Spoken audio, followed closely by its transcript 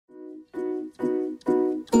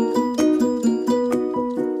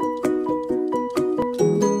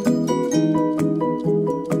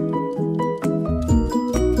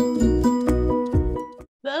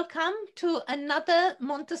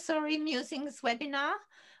Montessori Musings webinar.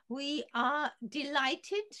 We are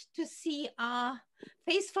delighted to see our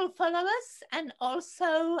faithful followers and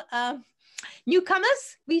also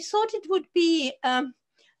newcomers. We thought it would be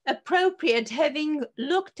appropriate, having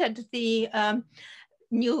looked at the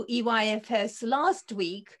new EYFS last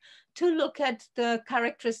week, to look at the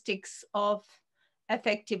characteristics of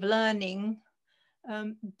effective learning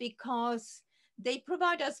because they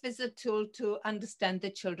provide us with a tool to understand the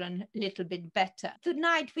children a little bit better.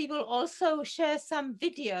 Tonight, we will also share some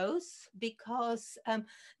videos because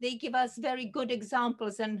they give us very good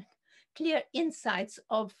examples and clear insights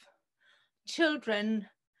of children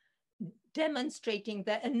demonstrating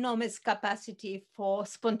their enormous capacity for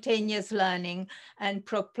spontaneous learning and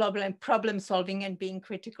problem solving and being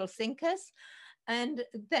critical thinkers. And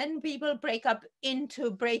then we will break up into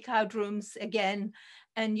breakout rooms again,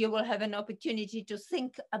 and you will have an opportunity to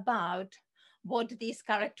think about what these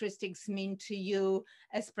characteristics mean to you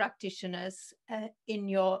as practitioners in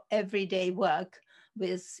your everyday work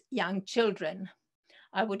with young children.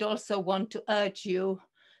 I would also want to urge you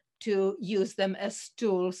to use them as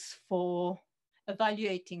tools for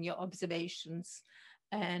evaluating your observations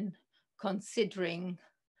and considering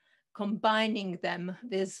combining them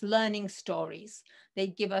with learning stories. They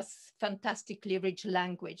give us fantastically rich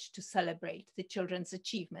language to celebrate the children's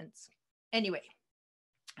achievements. Anyway,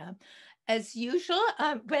 as usual,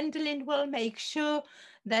 Gwendolyn will make sure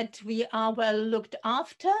that we are well looked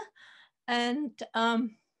after. And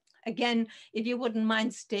again, if you wouldn't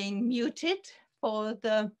mind staying muted for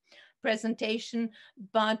the presentation,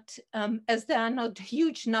 but as there are not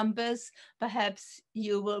huge numbers, perhaps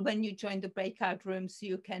you will, when you join the breakout rooms,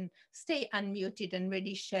 you can stay unmuted and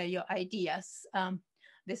really share your ideas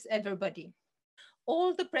with everybody.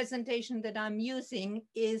 All the presentation that I'm using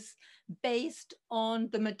is based on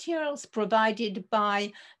the materials provided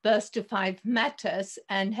by Birth to Five Matters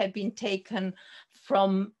and have been taken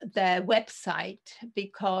from their website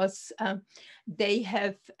because they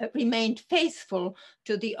have remained faithful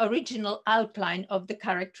to the original outline of the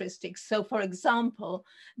characteristics. So for example,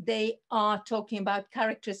 they are talking about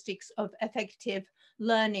characteristics of effective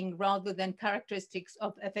learning rather than characteristics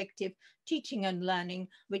of effective teaching and learning,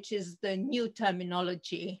 which is the new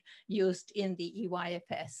terminology used in the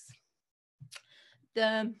EYFS.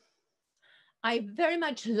 I very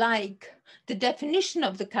much like the definition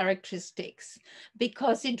of the characteristics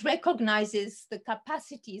because it recognizes the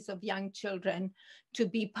capacities of young children to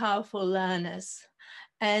be powerful learners.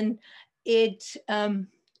 And it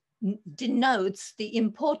denotes the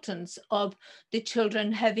importance of the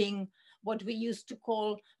children having what we used to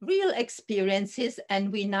call real experiences,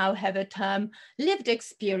 and we now have a term, lived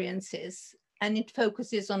experiences. And it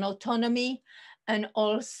focuses on autonomy and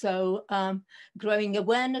also growing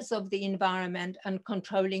awareness of the environment and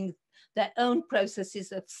controlling their own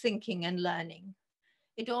processes of thinking and learning.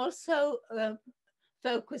 It also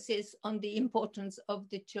focuses on the importance of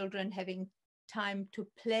the children having time to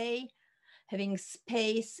play, having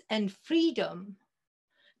space and freedom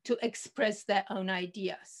to express their own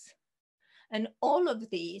ideas. And all of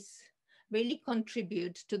these really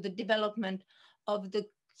contribute to the development of the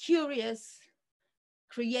curious,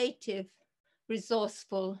 creative,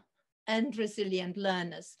 resourceful, and resilient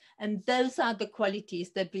learners. And those are the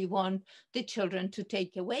qualities that we want the children to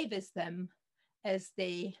take away with them as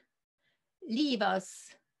they leave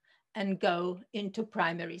us and go into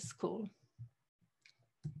primary school.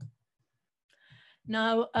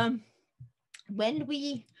 Now, when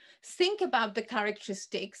we think about the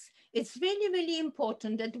characteristics, it's really, really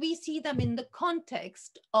important that we see them in the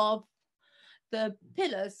context of the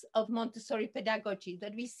pillars of Montessori pedagogy,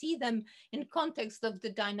 that we see them in context of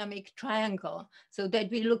the dynamic triangle, so that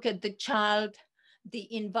we look at the child,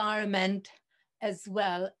 the environment, as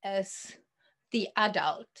well as the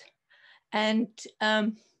adult. And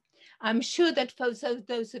I'm sure that for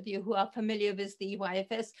those of you who are familiar with the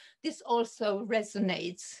EYFS, this also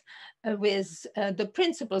resonates with the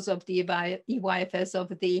principles of the EYFS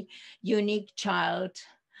of the unique child,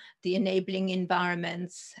 the enabling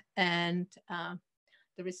environments, and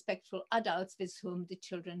the respectful adults with whom the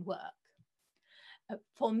children work.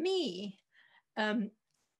 For me,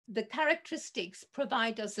 the characteristics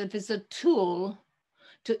provide us with a tool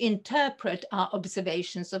to interpret our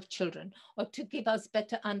observations of children or to give us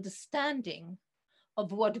better understanding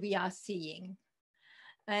of what we are seeing.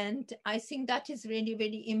 And I think that is really,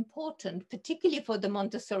 really important, particularly for the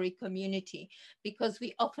Montessori community, because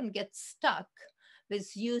we often get stuck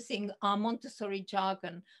with using our Montessori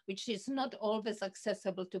jargon, which is not always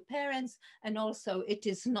accessible to parents, and also it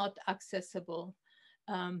is not accessible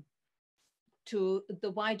to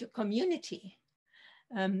the wider community.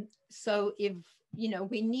 So if you know,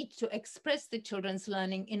 we need to express the children's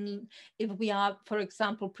learning if we are, for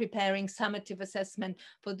example, preparing summative assessment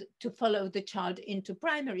to follow the child into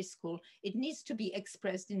primary school, it needs to be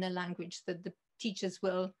expressed in a language that the teachers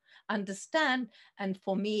will understand. And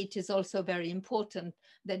for me, it is also very important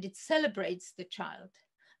that it celebrates the child,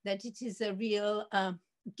 that it is a real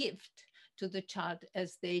gift to the child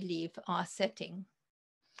as they leave our setting.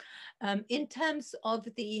 In terms of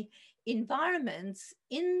the environments,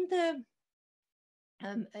 in the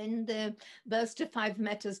Birds to Five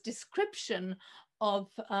Matters description of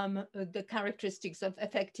the characteristics of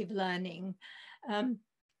effective learning,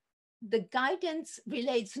 the guidance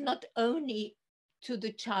relates not only to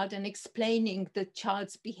the child and explaining the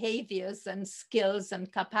child's behaviors and skills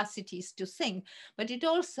and capacities to think, but it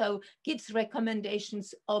also gives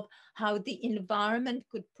recommendations of how the environment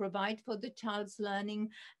could provide for the child's learning,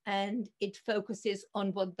 and it focuses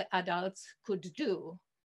on what the adults could do.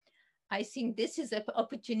 I think this is an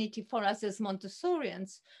opportunity for us as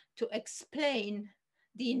Montessorians to explain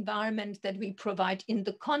the environment that we provide in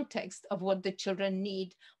the context of what the children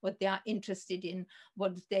need, what they are interested in,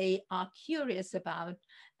 what they are curious about.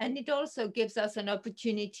 And it also gives us an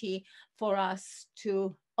opportunity for us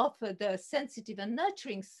to offer the sensitive and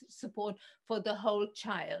nurturing support for the whole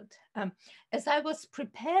child. As I was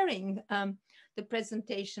preparing the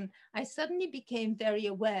presentation, I suddenly became very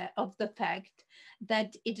aware of the fact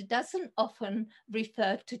that it doesn't often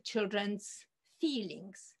refer to children's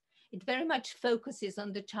feelings. It very much focuses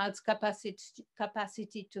on the child's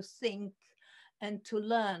capacity to think and to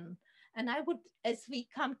learn. And I would, as we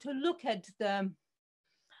come to look at the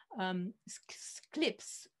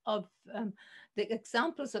clips of the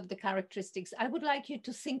examples of the characteristics, I would like you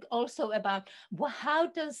to think also about, well, how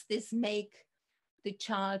does this make the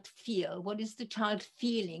child feel? What is the child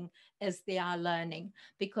feeling as they are learning?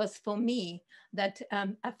 Because for me, that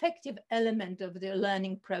affective element of the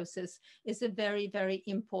learning process is a very, very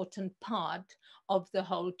important part of the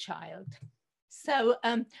whole child. So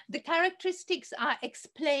the characteristics are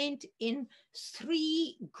explained in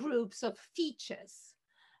 3 groups of features.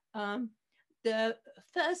 The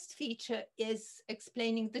first feature is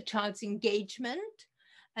explaining the child's engagement,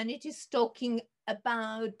 and it is talking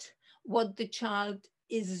about what the child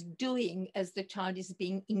is doing as the child is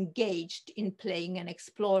being engaged in playing and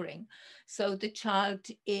exploring. So the child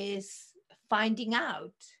is finding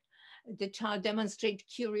out, the child demonstrates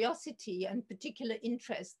curiosity and particular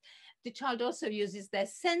interest. The child also uses their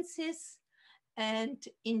senses and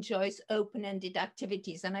enjoys open-ended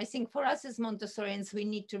activities. And I think for us as Montessorians, we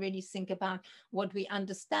need to really think about what we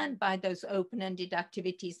understand by those open-ended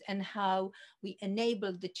activities and how we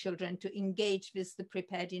enable the children to engage with the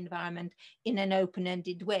prepared environment in an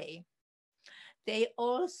open-ended way. They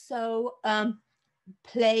also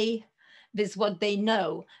play with what they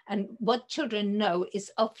know, and what children know is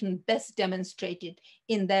often best demonstrated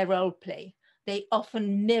in their role play. They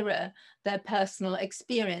often mirror their personal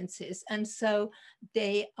experiences. And so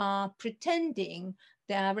they are pretending,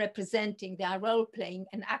 they are representing, they are role-playing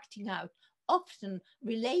and acting out, often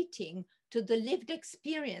relating to the lived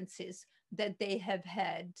experiences that they have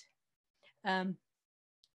had, and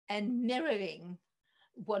mirroring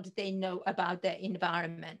what they know about their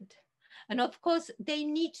environment. And of course, they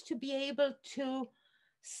need to be able to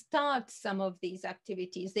start some of these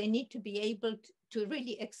activities. They need to be able to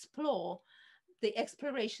really explore. The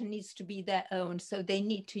exploration needs to be their own. So they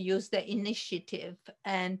need to use their initiative,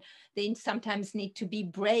 and they sometimes need to be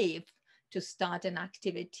brave to start an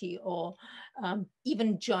activity or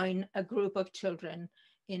even join a group of children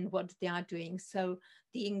in what they are doing. So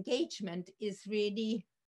the engagement is really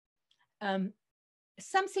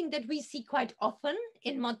something that we see quite often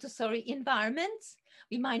in Montessori environments.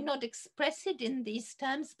 We might not express it in these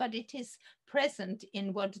terms, but it is present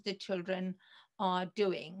in what the children are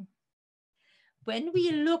doing. When we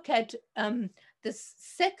look at the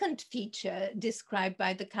second feature described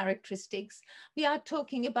by the characteristics, we are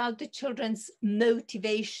talking about the children's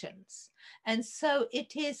motivations. And so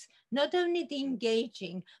it is not only the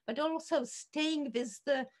engaging, but also staying with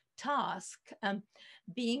the task,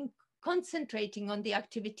 concentrating on the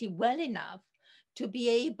activity well enough to be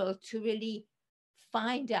able to really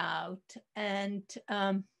find out and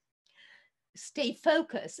stay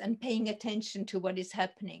focused and paying attention to what is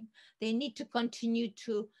happening. They need to continue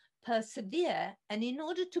to persevere. And in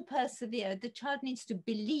order to persevere, the child needs to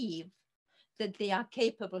believe that they are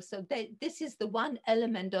capable. So this is the one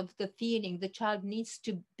element of the feeling. The child needs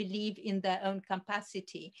to believe in their own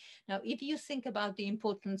capacity. Now, if you think about the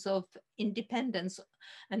importance of independence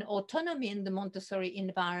and autonomy in the Montessori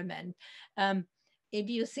environment, if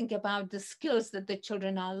you think about the skills that the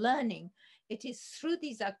children are learning, it is through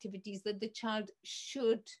these activities that the child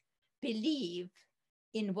should believe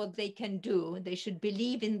in what they can do. They should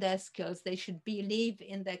believe in their skills. They should believe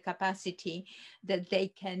in their capacity that they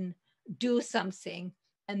can do something,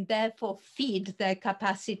 and therefore feed their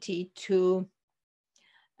capacity to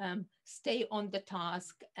stay on the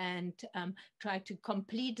task and try to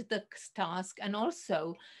complete the task, and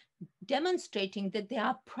also demonstrating that they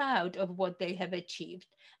are proud of what they have achieved.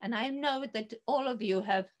 And I know that all of you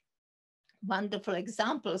have wonderful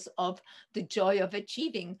examples of the joy of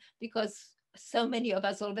achieving, because so many of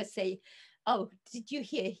us always say, oh, did you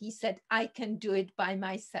hear? He said, I can do it by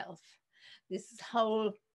myself. This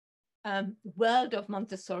whole world of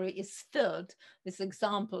Montessori is filled with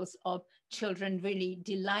examples of children really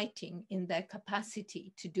delighting in their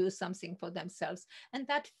capacity to do something for themselves. And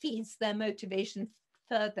that feeds their motivation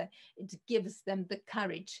further. It gives them the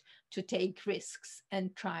courage to take risks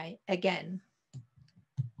and try again.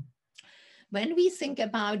 When we think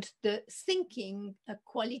about the thinking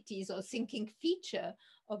qualities or thinking feature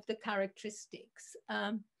of the characteristics,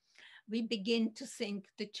 we begin to think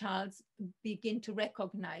the child's, begin to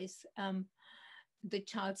recognize the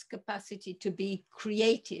child's capacity to be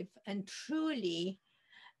creative and truly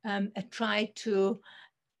try to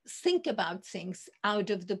think about things out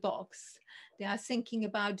of the box. They are thinking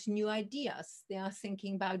about new ideas. They are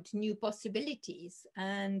thinking about new possibilities.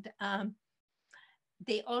 And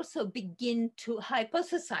they also begin to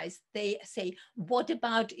hypothesize. They say, what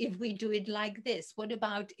about if we do it like this? What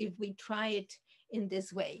about if we try it in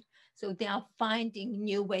this way? So they are finding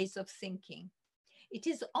new ways of thinking. It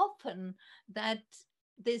is often that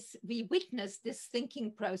we witness this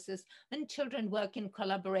thinking process when children work in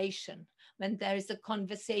collaboration, when there is a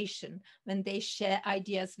conversation, when they share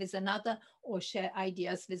ideas with another or share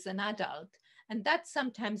ideas with an adult. And that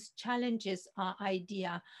sometimes challenges our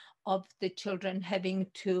idea of the children having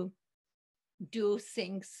to do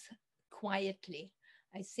things quietly.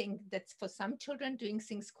 I think that for some children, doing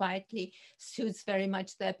things quietly suits very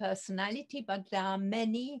much their personality, but there are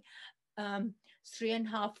many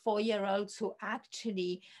 3.5, 4-year-olds who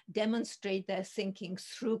actually demonstrate their thinking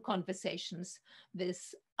through conversations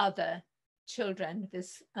with other children,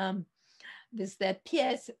 with their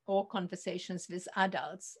peers, or conversations with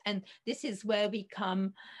adults. And this is where we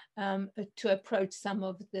come to approach some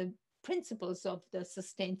of the principles of the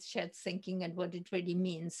sustained shared thinking and what it really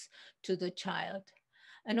means to the child.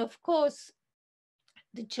 And of course,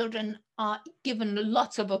 the children are given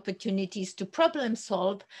lots of opportunities to problem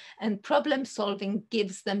solve, and problem solving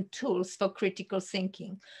gives them tools for critical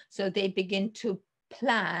thinking. So they begin to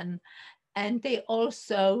plan, and they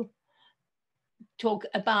also talk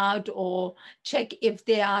about or check if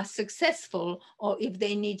they are successful or if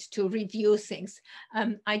they need to review things.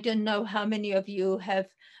 I don't know how many of you have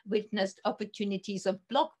witnessed opportunities of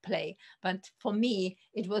block play, but for me,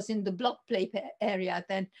 it was in the block play area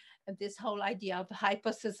that this whole idea of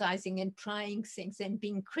hypothesizing and trying things and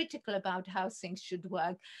being critical about how things should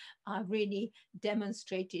work are really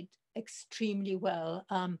demonstrated extremely well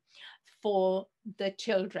for the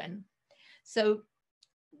children. So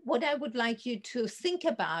what I would like you to think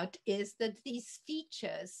about is that these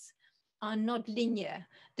features are not linear.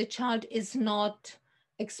 The child is not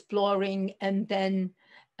exploring and then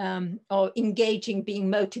or engaging, being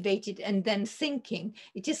motivated and then thinking.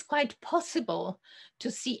 It is quite possible to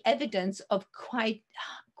see evidence of quite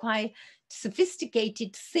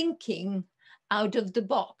sophisticated thinking out of the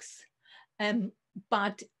box.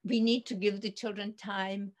 But we need to give the children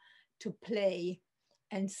time to play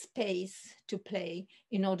and space to play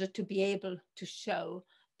in order to be able to show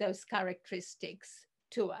those characteristics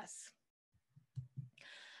to us.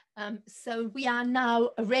 So we are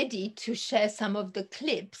now ready to share some of the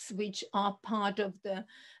clips which are part of the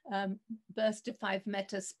Birth to 5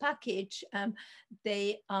 Matters package.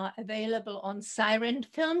 They are available on Siren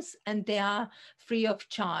Films and they are free of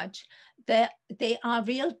charge. They are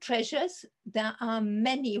real treasures. There are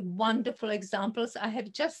many wonderful examples. I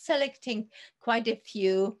have just selected quite a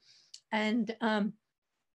few. And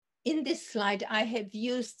in this slide, I have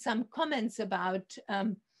used some comments about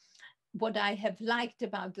what I have liked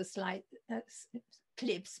about the slide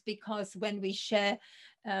clips, because when we share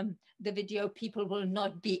the video, people will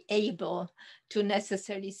not be able to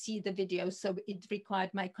necessarily see the video. So it required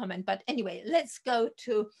my comment. But anyway, let's go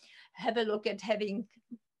to have a look at having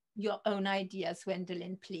your own ideas.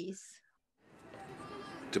 Wendelin, please.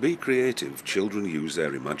 To be creative, children use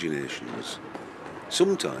their imaginations.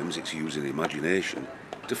 Sometimes it's using imagination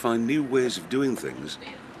to find new ways of doing things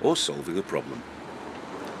or solving a problem.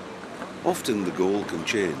 Often the goal can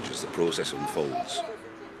change as the process unfolds.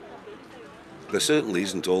 There certainly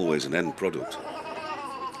isn't always an end product.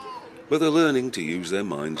 but they're learning to use their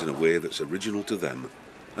minds in a way that's original to them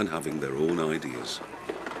and having their own ideas.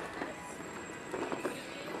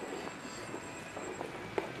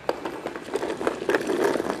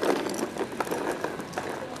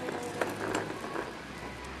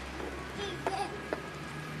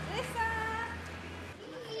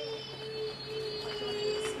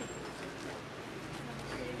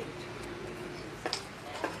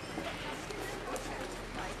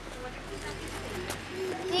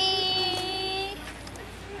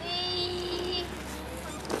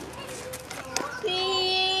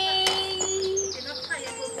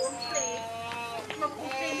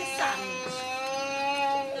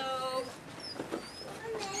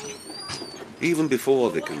 Even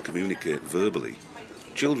before they can communicate verbally,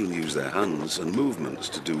 children use their hands and movements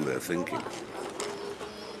to do their thinking.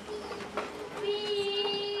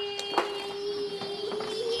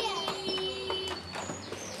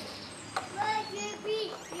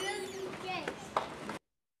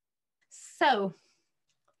 So,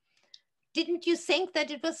 didn't you think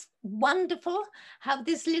that it was wonderful how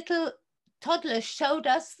this little toddler showed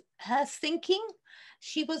us her thinking?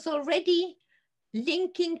 She was already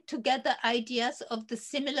linking together ideas of the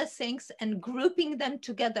similar things and grouping them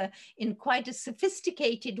together in quite a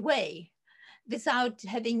sophisticated way without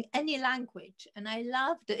having any language. And I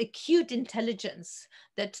love the acute intelligence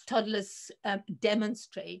that toddlers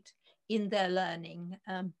demonstrate in their learning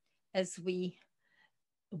as we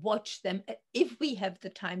watch them, if we have the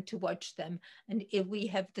time to watch them, and if we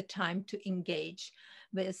have the time to engage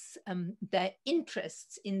with their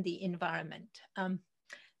interests in the environment.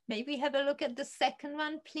 May we have a look at the second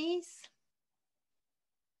one, please?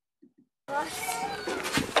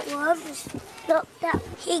 Once looked up,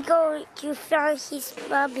 he going to find his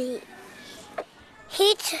mummy.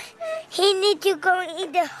 He need to go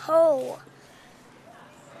in the hole.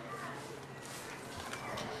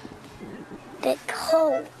 Big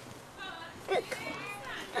hole. Big.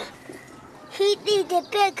 He need a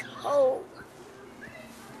big hole.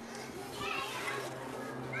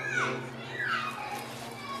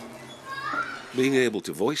 Being able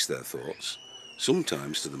to voice their thoughts,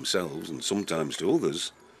 sometimes to themselves and sometimes to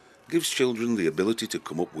others, gives children the ability to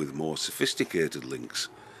come up with more sophisticated links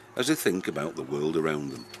as they think about the world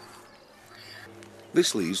around them.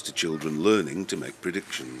 This leads to children learning to make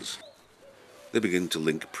predictions. They begin to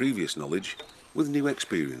link previous knowledge with new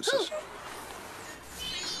experiences.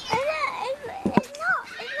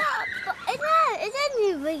 It's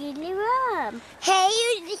only really warm. Hey,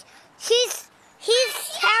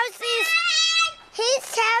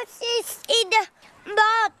 his house is in the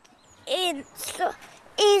mud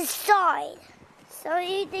inside. So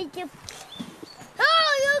you need to.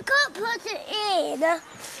 Oh, you can't put it in.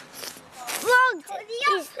 Frog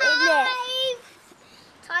is in it.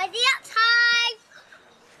 Tidy up time.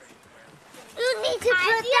 You need to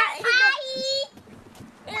put that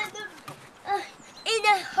in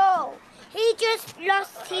the hole. He just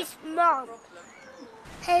lost his mom.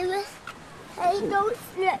 Hey, don't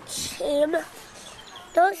snatch him.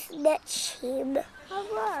 Don't snatch him.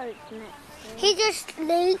 He's just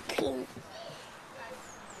sleeping.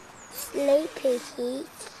 Sleeping. He's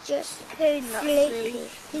just sleeping.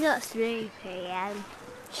 He's not sleepy,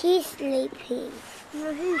 He's sleeping.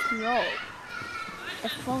 No, he's not. The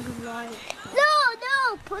frog is like...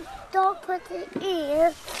 No, don't put it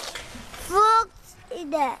in. Frogs in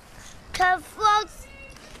there. Can frogs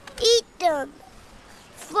eat them?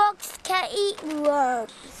 Frogs can eat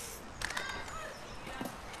worms.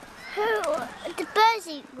 The birds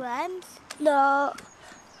eat worms? No.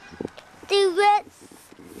 The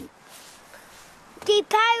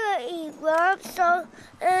parrot eat worms, so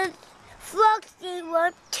frogs eat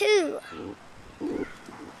worms too.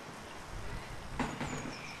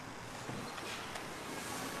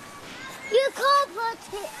 You can't put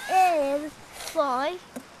it in, fine,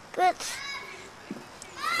 but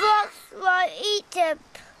frogs won't eat them.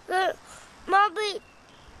 But Mommy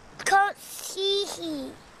can't see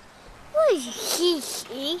he. What is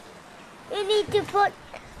he? You need to put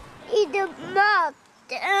in the mud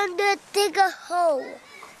and then dig a hole.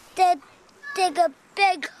 Then dig a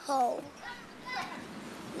big hole.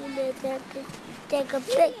 You need to dig a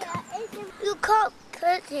big hole. You can't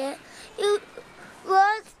put it.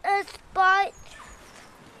 Once a spider,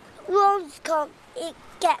 worms can't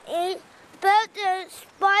get in, but the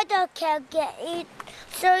spider can get in.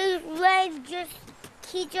 So when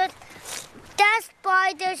that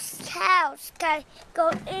spider's house can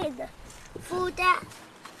go in through that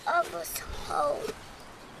other hole.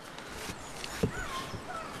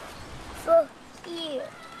 For here,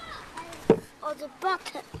 on the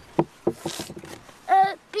bottom,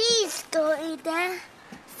 bees go in there.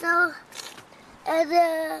 So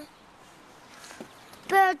the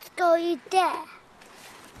birds going there.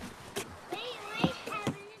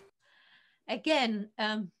 Again,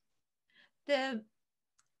 the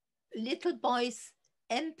little boy's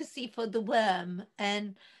empathy for the worm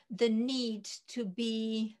and the need to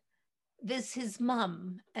be with his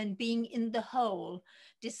mum and being in the hole,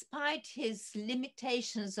 despite his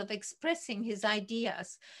limitations of expressing his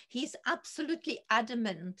ideas, he's absolutely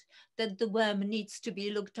adamant that the worm needs to be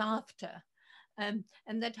looked after.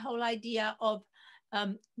 And that whole idea of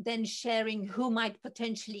then sharing who might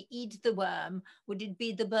potentially eat the worm, would it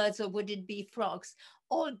be the birds or would it be frogs,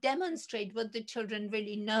 all demonstrate what the children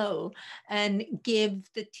really know and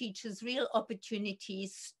give the teachers real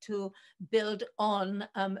opportunities to build on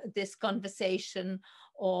this conversation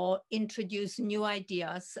or introduce new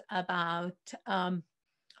ideas about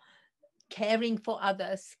caring for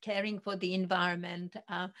others, caring for the environment.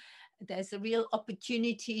 There's a real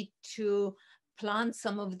opportunity to plant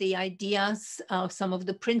some of the ideas, some of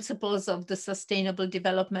the principles of the Sustainable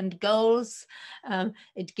Development Goals.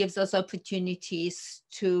 It gives us opportunities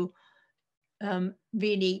to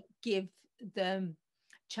really give the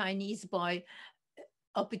Chinese boy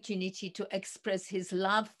opportunity to express his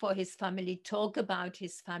love for his family, talk about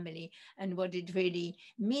his family and what it really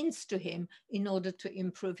means to him in order to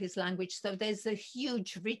improve his language. So there's a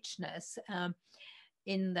huge richness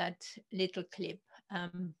in that little clip.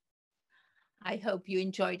 I hope you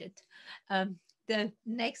enjoyed it. The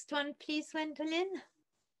next one, please, Gwendolyn.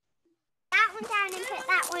 That one down and put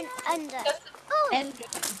that one under. And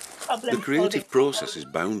The creative process is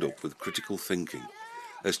bound up with critical thinking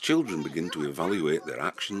as children begin to evaluate their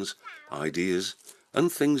actions, ideas,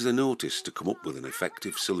 and things they notice to come up with an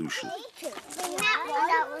effective solution.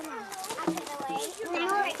 That one.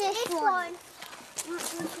 Not this one.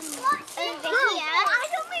 Over here.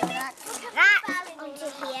 That onto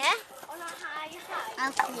here.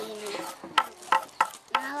 I'll clean it.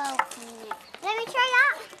 Now I'll clean it. Let me try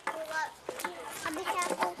that. I'll be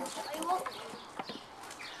careful.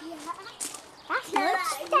 Yeah. That's much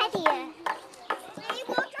steadier.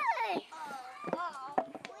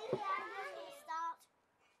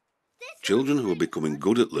 Children who are becoming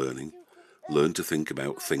good at learning learn to think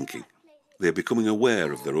about thinking. They're becoming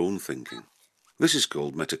aware of their own thinking. This is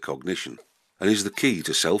called metacognition and is the key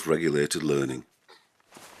to self-regulated learning.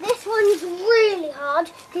 This one's really hard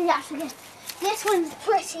because you have to get. This one's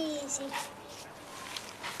pretty easy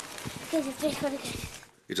because of this one again.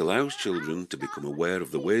 It allows children to become aware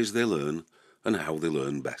of the ways they learn and how they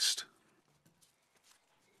learn best.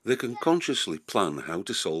 They can consciously plan how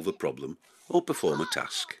to solve a problem or perform a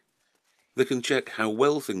task. They can check how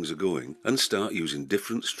well things are going and start using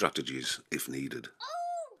different strategies if needed.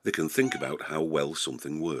 They can think about how well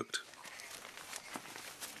something worked.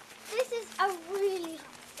 This is a really hard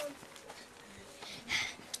one.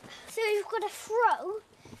 So you've got to throw,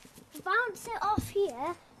 bounce it off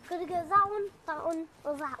here. Got to go that one,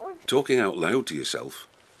 or that one. Talking out loud to yourself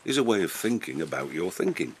is a way of thinking about your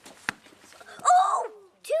thinking. Oh,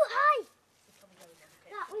 too high.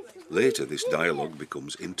 Later, this dialogue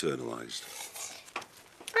becomes internalised.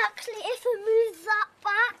 Actually, if I move that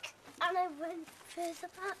back and I went further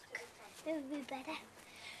back, it would be better.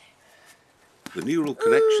 The neural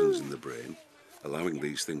connections in the brain, allowing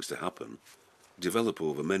these things to happen, develop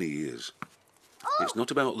over many years. It's not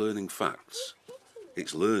about learning facts.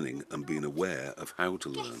 It's learning and being aware of how to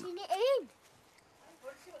learn. Getting it in.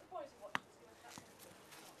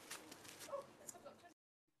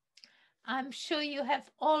 I'm sure you have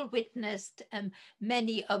all witnessed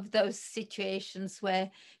many of those situations where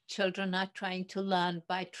children are trying to learn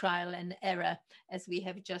by trial and error, as we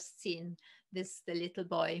have just seen this, the little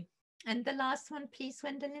boy. And the last one, please,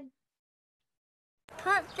 Gwendolyn.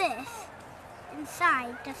 Put this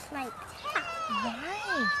inside just like that.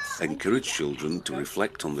 Right. Encourage children to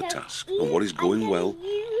reflect on the task, on what is going well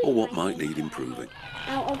or what might need improving.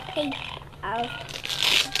 Out of paper.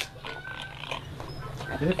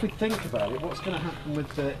 If we think about it, what's going to happen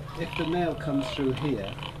with if the nail comes through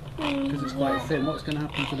here, because it's quite thin, what's going to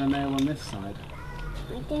happen to the nail on this side?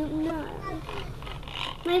 I don't know.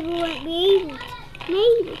 Maybe we won't be able to.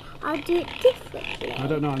 Maybe I'll do it differently. I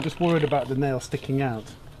don't know, I'm just worried about the nail sticking out.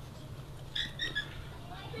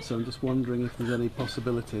 So I'm just wondering if there's any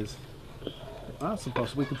possibilities. That's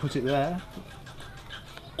impossible, we can put it there.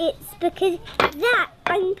 It's because that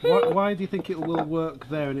I'm putting... Why do you think it will work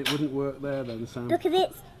there and it wouldn't work there then, Sam? Because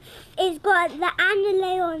it's got the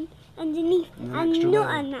annulay on underneath and not layer.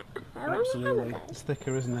 on that. Absolutely, it's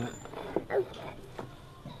thicker, isn't it?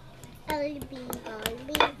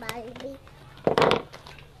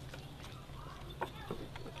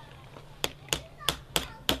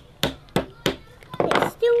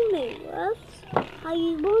 us how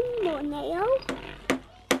you one more nail.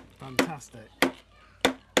 Fantastic.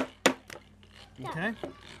 Okay.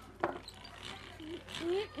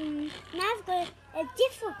 Now I've got a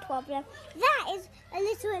different problem. That is a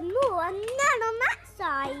little bit more and none on that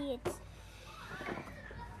side.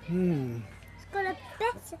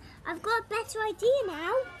 I've got a better idea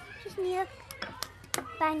now. Just need to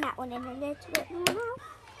bang that one in a little bit more now.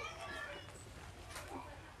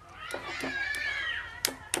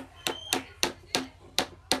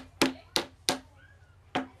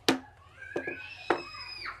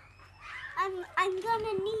 I'm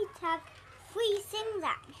gonna need to have 3 things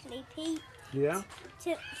actually, Pete. Yeah.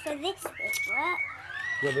 For this bit work.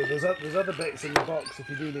 Well, there's other bits in the box if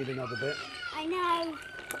you do need another bit. I know.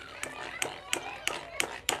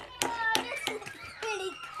 Oh, this is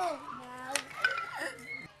really cool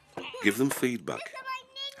now. Give them feedback.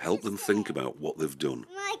 Help them think about what they've done.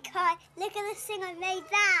 My God, look at this thing I made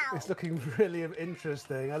now. It's looking really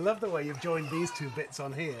interesting. I love the way you've joined these 2 bits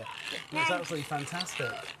on here. It's absolutely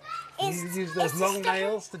fantastic. You use those long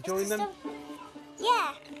nails to join them?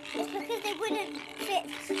 Yeah, it's because they wouldn't fit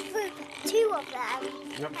through 2 of them.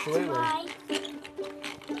 Absolutely.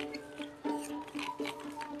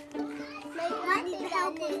 Might need to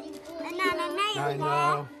help with another nail I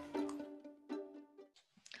know.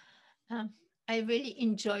 I really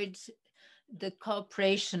enjoyed the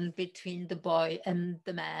cooperation between the boy and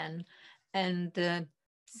the man, and the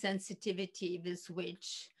sensitivity with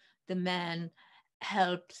which the man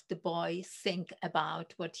helped the boy think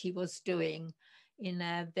about what he was doing in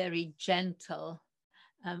a very gentle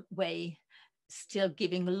way, still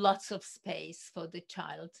giving lots of space for the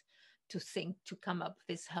child to think, to come up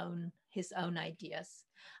with his own ideas.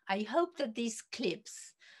 I hope that these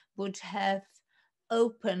clips would have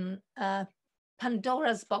opened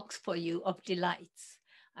Pandora's box for you of delights.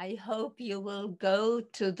 I hope you will go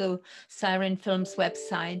to the Siren Films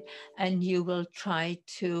website and you will try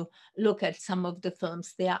to look at some of the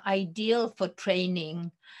films. They are ideal for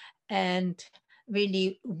training and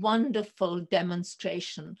really wonderful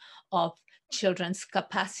demonstration of children's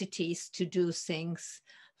capacities to do things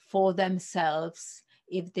for themselves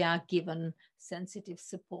if they are given sensitive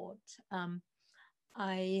support.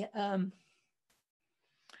 I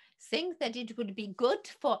think that it would be good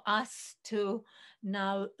for us to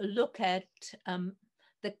now look at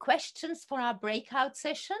the questions for our breakout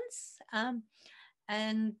sessions.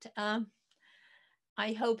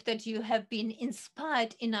 I hope that you have been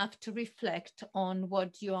inspired enough to reflect on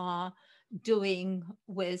what you are doing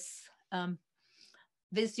with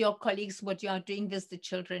your colleagues, what you are doing with the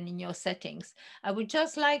children in your settings. I would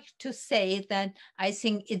just like to say that I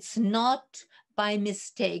think it's not by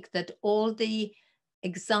mistake that all the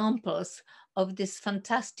examples of this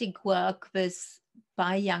fantastic work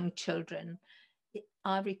by young children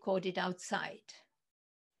are recorded outside.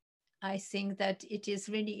 I think that it is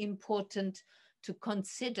really important to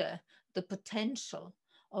consider the potential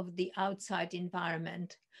of the outside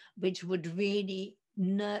environment, which really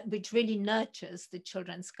nurtures the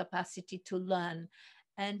children's capacity to learn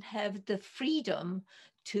and have the freedom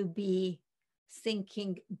to be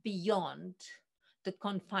thinking beyond the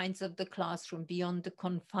confines of the classroom, beyond the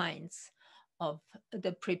confines of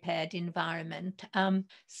the prepared environment.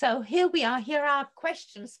 So here we are. Here are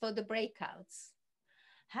questions for the breakouts.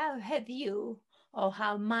 How have you, or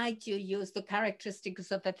how might you use the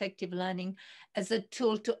characteristics of effective learning as a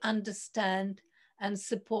tool to understand and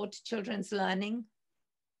support children's learning?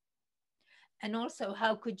 And also,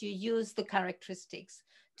 how could you use the characteristics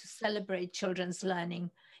to celebrate children's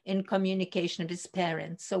learning in communication with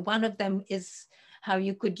parents? So one of them is how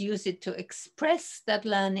you could use it to express that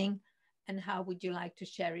learning, and how would you like to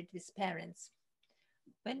share it with parents?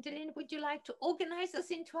 Gwendolyn, would you like to organize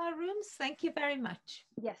us into our rooms? Thank you very much.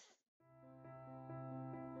 Yes.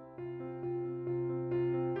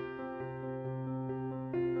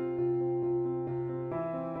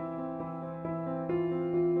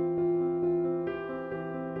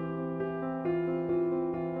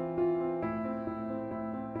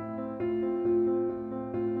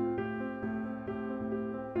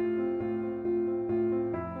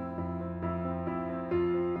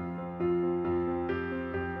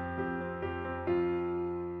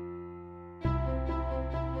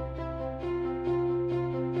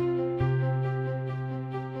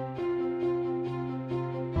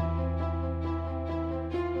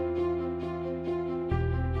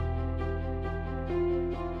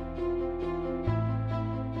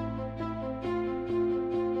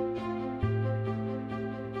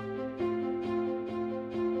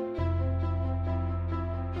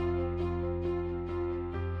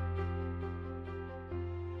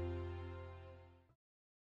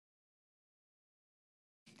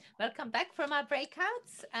 welcome back from our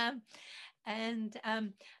breakouts. And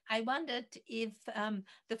I wondered if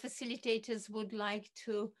the facilitators would like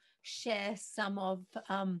to share some of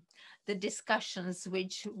the discussions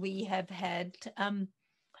which we have had.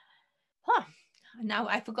 Now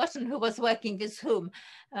I've forgotten who was working with whom.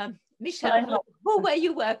 Michelle, who were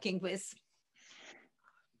you working with?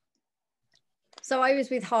 So I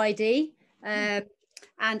was with Heidi.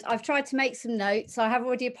 And I've tried to make some notes. I have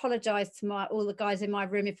already apologized to all the guys in my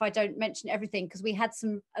room if I don't mention everything, because we had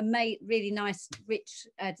some really nice, rich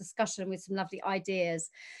discussion with some lovely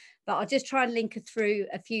ideas. But I'll just try and link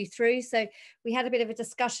a few through. So we had a bit of a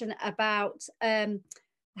discussion about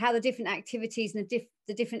how the different activities and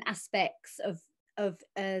the different aspects of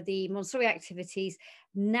the Montessori activities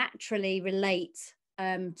naturally relate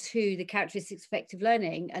to the characteristics of effective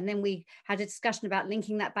learning. And then we had a discussion about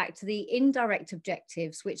linking that back to the indirect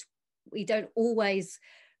objectives, which we don't always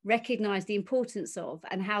recognize the importance of,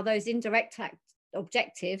 and how those indirect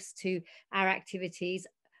objectives to our activities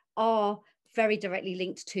are very directly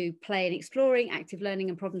linked to play and exploring, active learning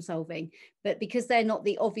and problem solving. But because they're not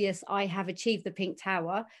the obvious, I have achieved the pink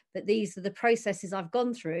tower, but these are the processes I've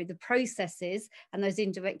gone through, the processes and those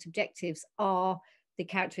indirect objectives are the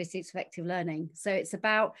characteristics of effective learning. So it's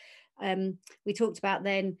about, we talked about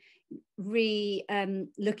then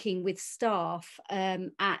looking with staff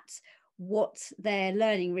at what their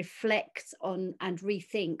learning reflects on and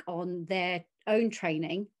rethink on their own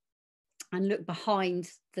training, and look behind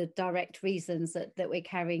the direct reasons that we're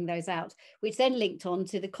carrying those out, which then linked on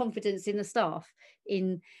to the confidence in the staff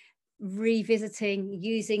in revisiting,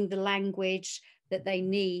 using the language that they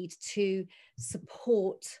need to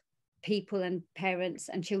support people and parents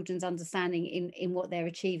and children's understanding in what they're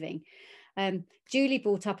achieving. Julie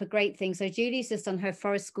brought up a great thing. So Julie's just done her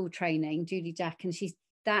forest school training, Julie Jack, and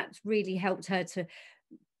that really helped her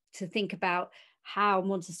to think about how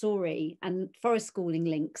Montessori and forest schooling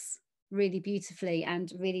links really beautifully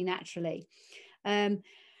and really naturally. And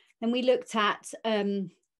we looked at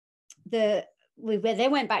we then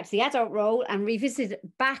went back to the adult role and revisited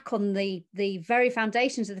back on the very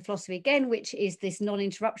foundations of the philosophy again, which is this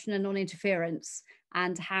non-interruption and non-interference,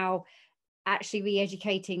 and how actually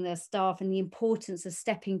re-educating the staff and the importance of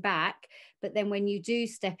stepping back. But then when you do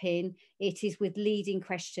step in, it is with leading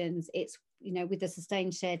questions. It's, with the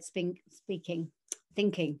sustained shared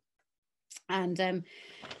thinking. And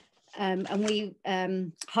we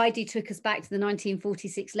Heidi took us back to the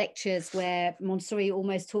 1946 lectures where Montessori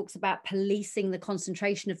almost talks about policing the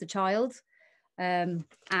concentration of the child, and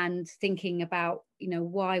thinking about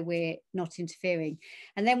why we're not interfering.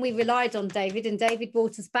 And then we relied on David, and David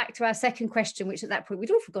brought us back to our second question, which at that point we'd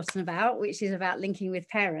all forgotten about, which is about linking with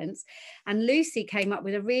parents. And Lucy came up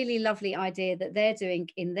with a really lovely idea that they're doing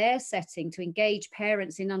in their setting to engage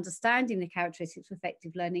parents in understanding the characteristics of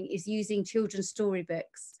effective learning is using children's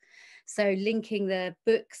storybooks. So linking the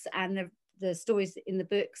books and the stories in the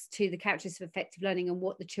books to the characteristics of effective learning and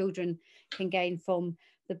what the children can gain from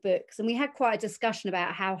the books. And we had quite a discussion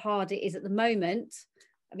about how hard it is at the moment.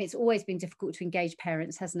 I mean, it's always been difficult to engage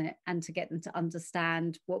parents, hasn't it? And to get them to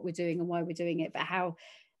understand what we're doing and why we're doing it, but how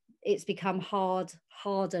it's become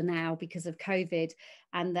harder now because of COVID,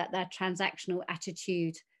 and that transactional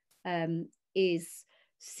attitude is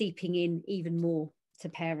seeping in even more to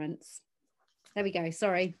parents. There we go.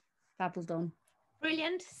 Sorry, babbled on.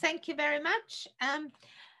 Brilliant. Thank you very much.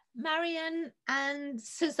 Marion and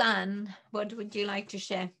Suzanne, what would you like to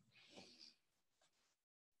share?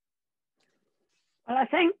 Well, I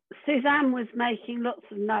think Suzanne was making lots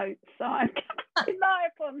of notes, so I'm going to rely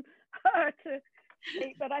upon her to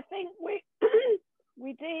speak. But I think we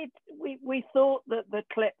thought that the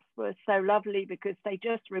clips were so lovely because they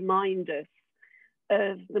just remind us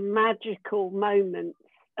of the magical moments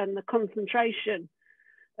and the concentration.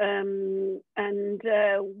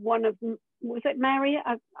 One of them, was it Mary?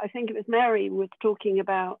 I think it was Mary, was talking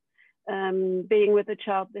about being with a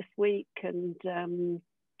child this week and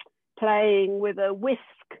playing with a whisk,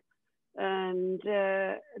 and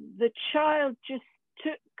the child just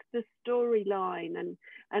took the storyline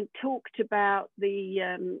and talked about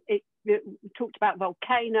it talked about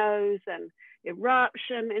volcanoes and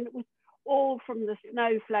eruption, and it was all from the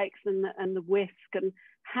snowflakes and the whisk, and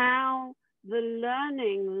how the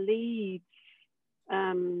learning leads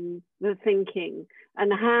the thinking,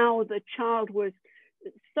 and how the child was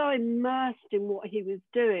so immersed in what he was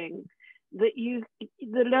doing that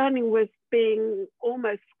the learning was being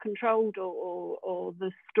almost controlled, or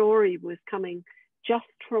the story was coming just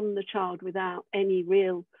from the child without any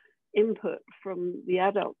real input from the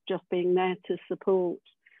adult, just being there to support.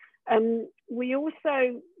 We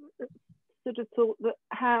also sort of thought that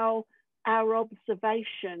how our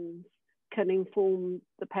observations can inform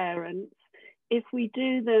the parents if we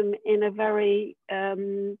do them in a very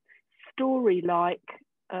story-like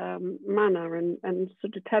manner and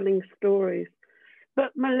sort of telling stories.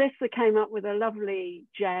 But Melissa came up with a lovely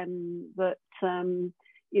gem that,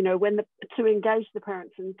 you know, to engage the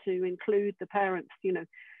parents and to include the parents, you know,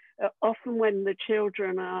 often when the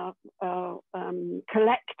children are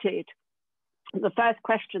collected, the first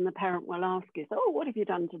question the parent will ask is, oh, what have you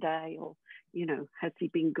done today? Or, you know, has he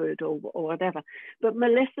been good, or whatever. But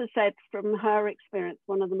Melissa said from her experience,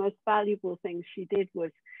 one of the most valuable things she did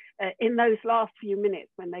was in those last few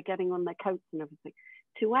minutes when they're getting on their coats and everything,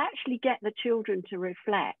 to actually get the children to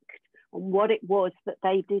reflect on what it was that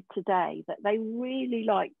they did today that they really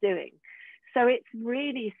like doing. So it's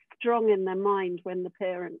really strong in their mind when the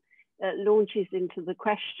parent launches into the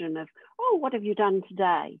question of, oh, what have you done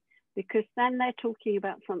today? Because then they're talking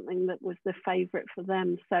about something that was the favorite for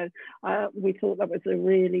them. So we thought that was a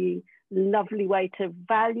really lovely way to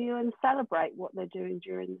value and celebrate what they're doing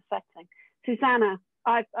during the setting.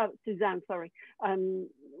 Suzanne, sorry.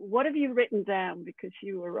 What have you written down, because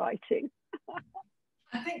you were writing?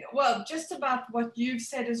 I think, well, just about what you've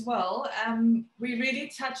said as well, we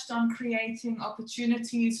really touched on creating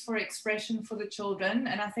opportunities for expression for the children.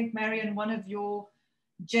 And I think, Marion, one of your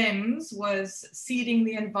gems was seeding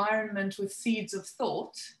the environment with seeds of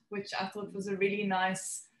thought, which I thought was a really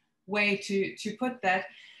nice way to put that.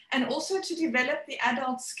 And also to develop the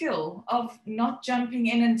adult skill of not jumping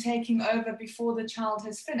in and taking over before the child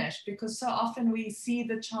has finished, because so often we see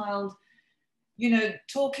the child, you know,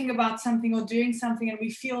 talking about something or doing something, and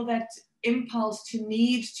we feel that impulse to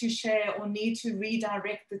need to share or need to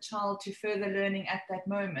redirect the child to further learning at that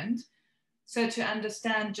moment. So to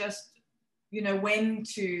understand just, you know, when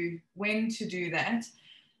to do that.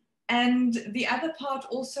 And the other part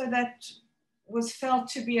also that was felt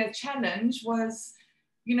to be a challenge was,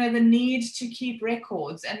 you know, the need to keep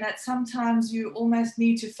records, and that sometimes you almost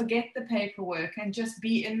need to forget the paperwork and just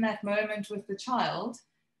be in that moment with the child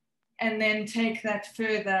and then take that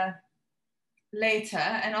further later.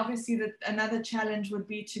 And obviously another challenge would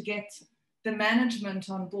be to get the management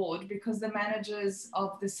on board, because the managers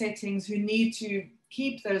of the settings who need to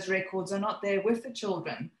keep those records are not there with the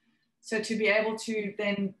children. So to be able to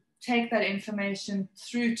then take that information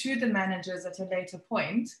through to the managers at a later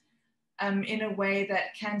point in a way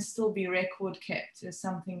that can still be record kept is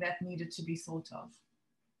something that needed to be thought of.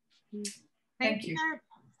 Thank you.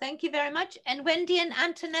 Thank you very much. And Wendy and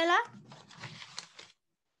Antonella?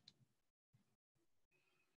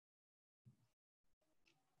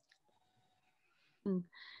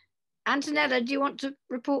 Antonella, do you want to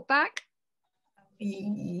report back?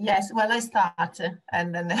 Yes, well, I start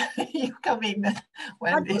and then you come in.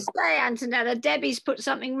 I'll just say, Antonella, Debbie's put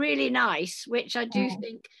something really nice, which I do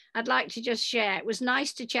think I'd like to just share. It was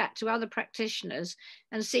nice to chat to other practitioners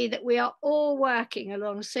and see that we are all working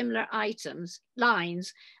along similar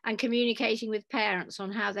lines and communicating with parents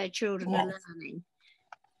on how their children are learning.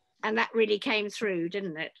 And that really came through,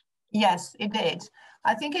 didn't it? Yes, it did.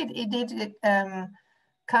 I think it did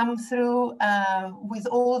come through with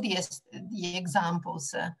all the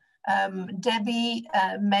examples. Debbie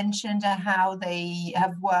mentioned how they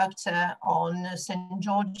have worked on St.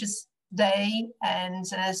 George's Day, and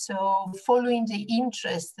so following the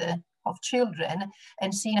interest of children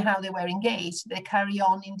and seeing how they were engaged, they carry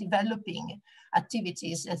on in developing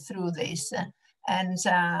activities through this. And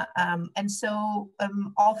so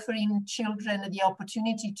offering children the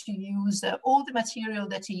opportunity to use all the material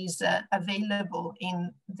that is available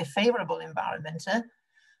in the favorable environment,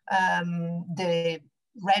 the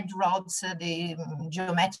red rods, the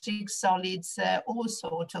geometric solids, all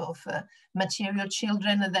sort of material.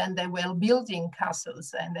 Children, then they were building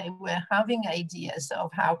castles and they were having ideas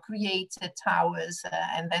of how create towers.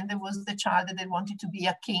 And then there was the child that wanted to be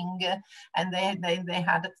a king, and they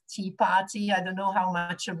had a tea party. I don't know how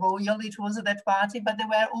much royal it was at that party, but there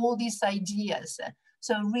were all these ideas.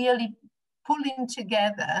 So really pulling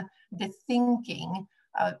together the thinking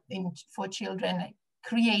for children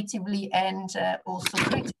creatively and also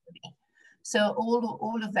critically. So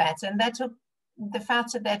all of that, and that the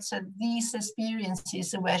fact that these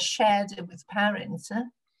experiences were shared with parents,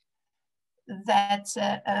 that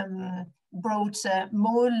brought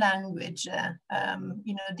more language,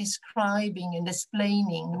 you know, describing and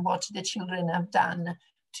explaining what the children have done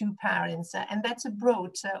to parents, and that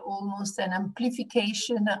brought almost an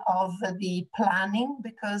amplification of the planning,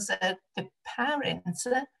 because the parents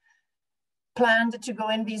planned to go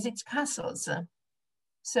and visit castles.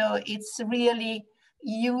 So it's really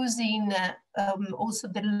using also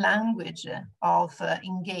the language of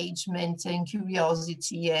engagement and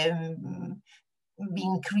curiosity,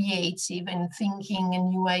 being creative and thinking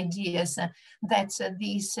new ideas, that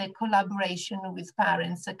this collaboration with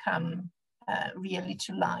parents come really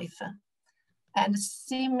to life. And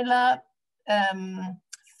similar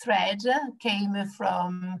thread came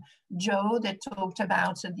from Joe, that talked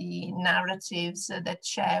about the narratives that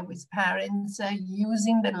share with parents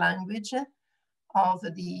using the language of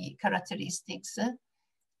the characteristics,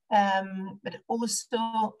 but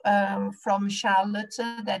also from Charlotte,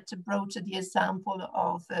 that brought the example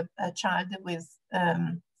of a child with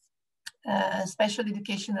special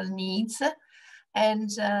educational needs, and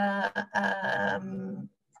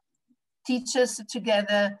teachers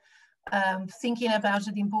together thinking about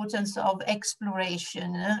the importance of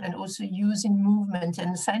exploration and also using movement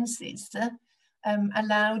and senses,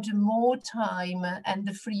 allowed more time and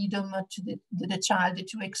the freedom to the child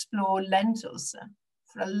to explore lentils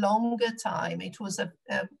for a longer time. It was a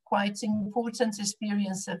quite important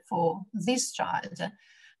experience for this child,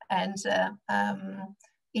 and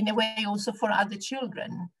in a way also for other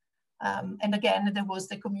children. And again, there was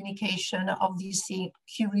the communication of this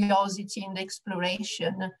curiosity and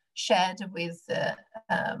exploration shared with the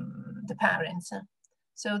parents.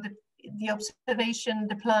 So the observation,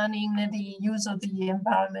 the planning, the use of the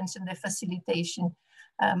environment and the facilitation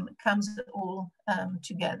comes all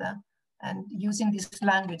together. And using this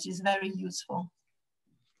language is very useful.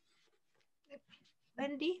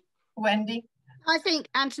 Wendy? Wendy? I think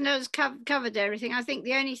Antonella's covered everything. I think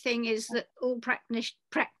the only thing is that all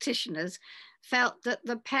practitioners felt that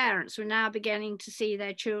the parents were now beginning to see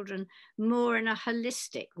their children more in a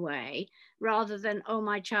holistic way, rather than, oh,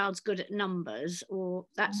 my child's good at numbers or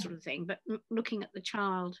that sort of thing, but looking at the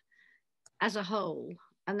child as a whole.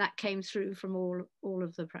 And that came through from all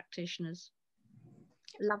of the practitioners.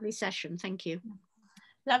 Lovely session. Thank you.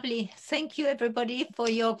 Lovely. Thank you, everybody, for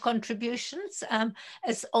your contributions.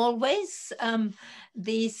 As always,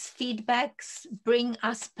 these feedbacks bring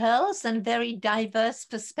us pearls and very diverse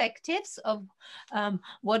perspectives of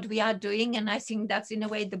what we are doing. And I think that's, in a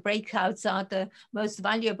way, the breakouts are the most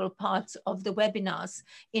valuable parts of the webinars.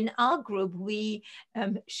 In our group, we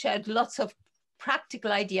shared lots of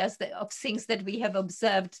practical ideas of things that we have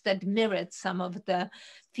observed that mirrored some of the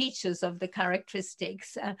features of the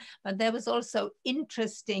characteristics. But there was also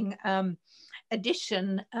interesting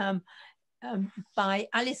addition by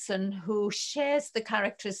Alison, who shares the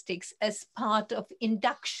characteristics as part of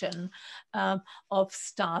induction of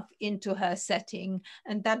staff into her setting.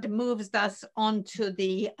 And that moves us onto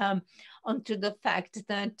the fact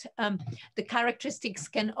that the characteristics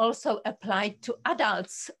can also apply to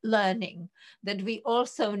adults learning, that we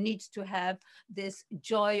also need to have this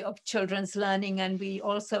joy of children's learning, and we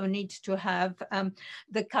also need to have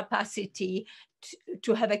the capacity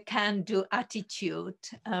to have a can-do attitude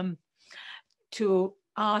to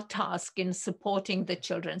our task in supporting the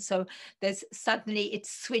children. So there's suddenly it's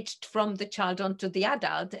switched from the child onto the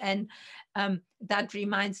adult, and that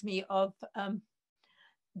reminds me of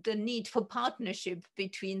the need for partnership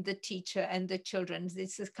between the teacher and the children.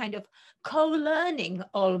 This is kind of co-learning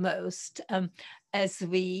almost as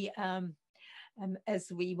we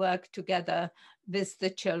work together with the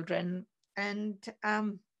children. And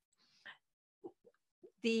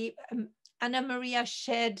Anna Maria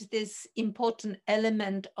shared this important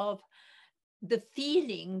element of the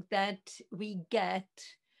feeling that we get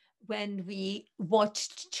when we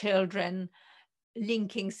watched children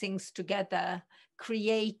linking things together,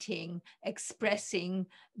 creating, expressing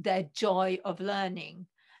their joy of learning,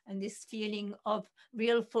 and this feeling of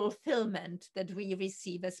real fulfillment that we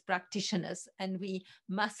receive as practitioners. And we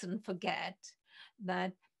mustn't forget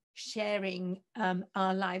that sharing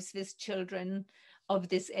our lives with children of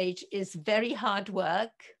this age is very hard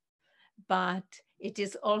work, but it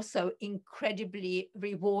is also incredibly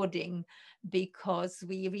rewarding because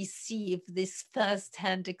we receive this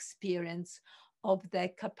first-hand experience of their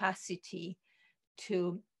capacity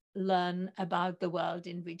to learn about the world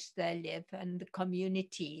in which they live and the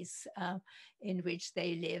communities in which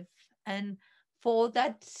they live. And for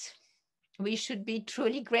that, we should be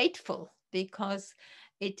truly grateful, because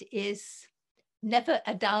it is never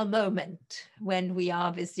a dull moment when we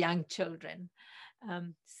are with young children.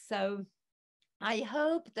 So I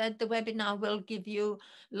hope that the webinar will give you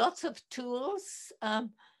lots of tools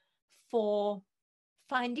for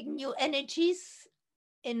finding new energies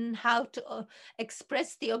in how to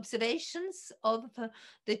express the observations of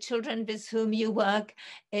the children with whom you work.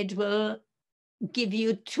 It will give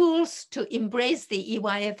you tools to embrace the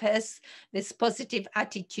EYFS with positive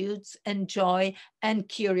attitudes and joy and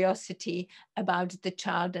curiosity about the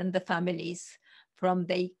child and the families from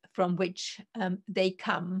which they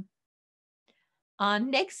come.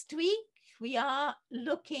 Next week, we are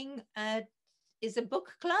looking at is a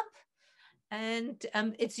book club, and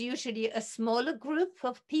it's usually a smaller group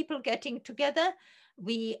of people getting together.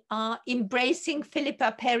 We are embracing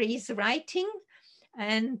Philippa Perry's writing,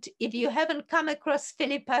 and if you haven't come across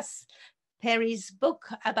Philippa Perry's book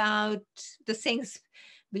about the things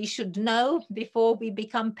we should know before we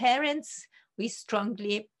become parents, we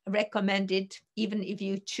strongly recommend it, even if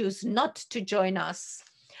you choose not to join us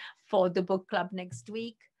for the book club next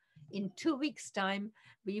week. In 2 weeks' time,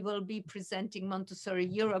 we will be presenting Montessori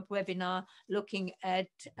Europe webinar looking at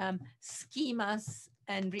schemas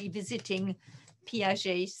and revisiting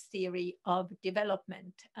Piaget's theory of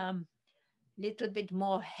development. Little bit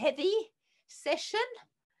more heavy session,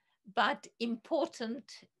 but important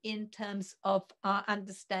in terms of our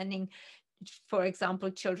understanding, for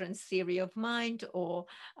example, children's theory of mind, or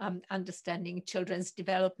understanding children's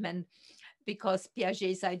development, because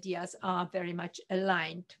Piaget's ideas are very much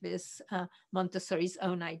aligned with Montessori's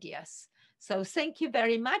own ideas. So thank you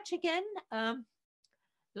very much again. I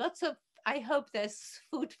hope there's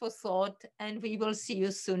food for thought, and we will see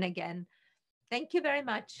you soon again. Thank you very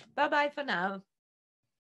much. Bye-bye for now.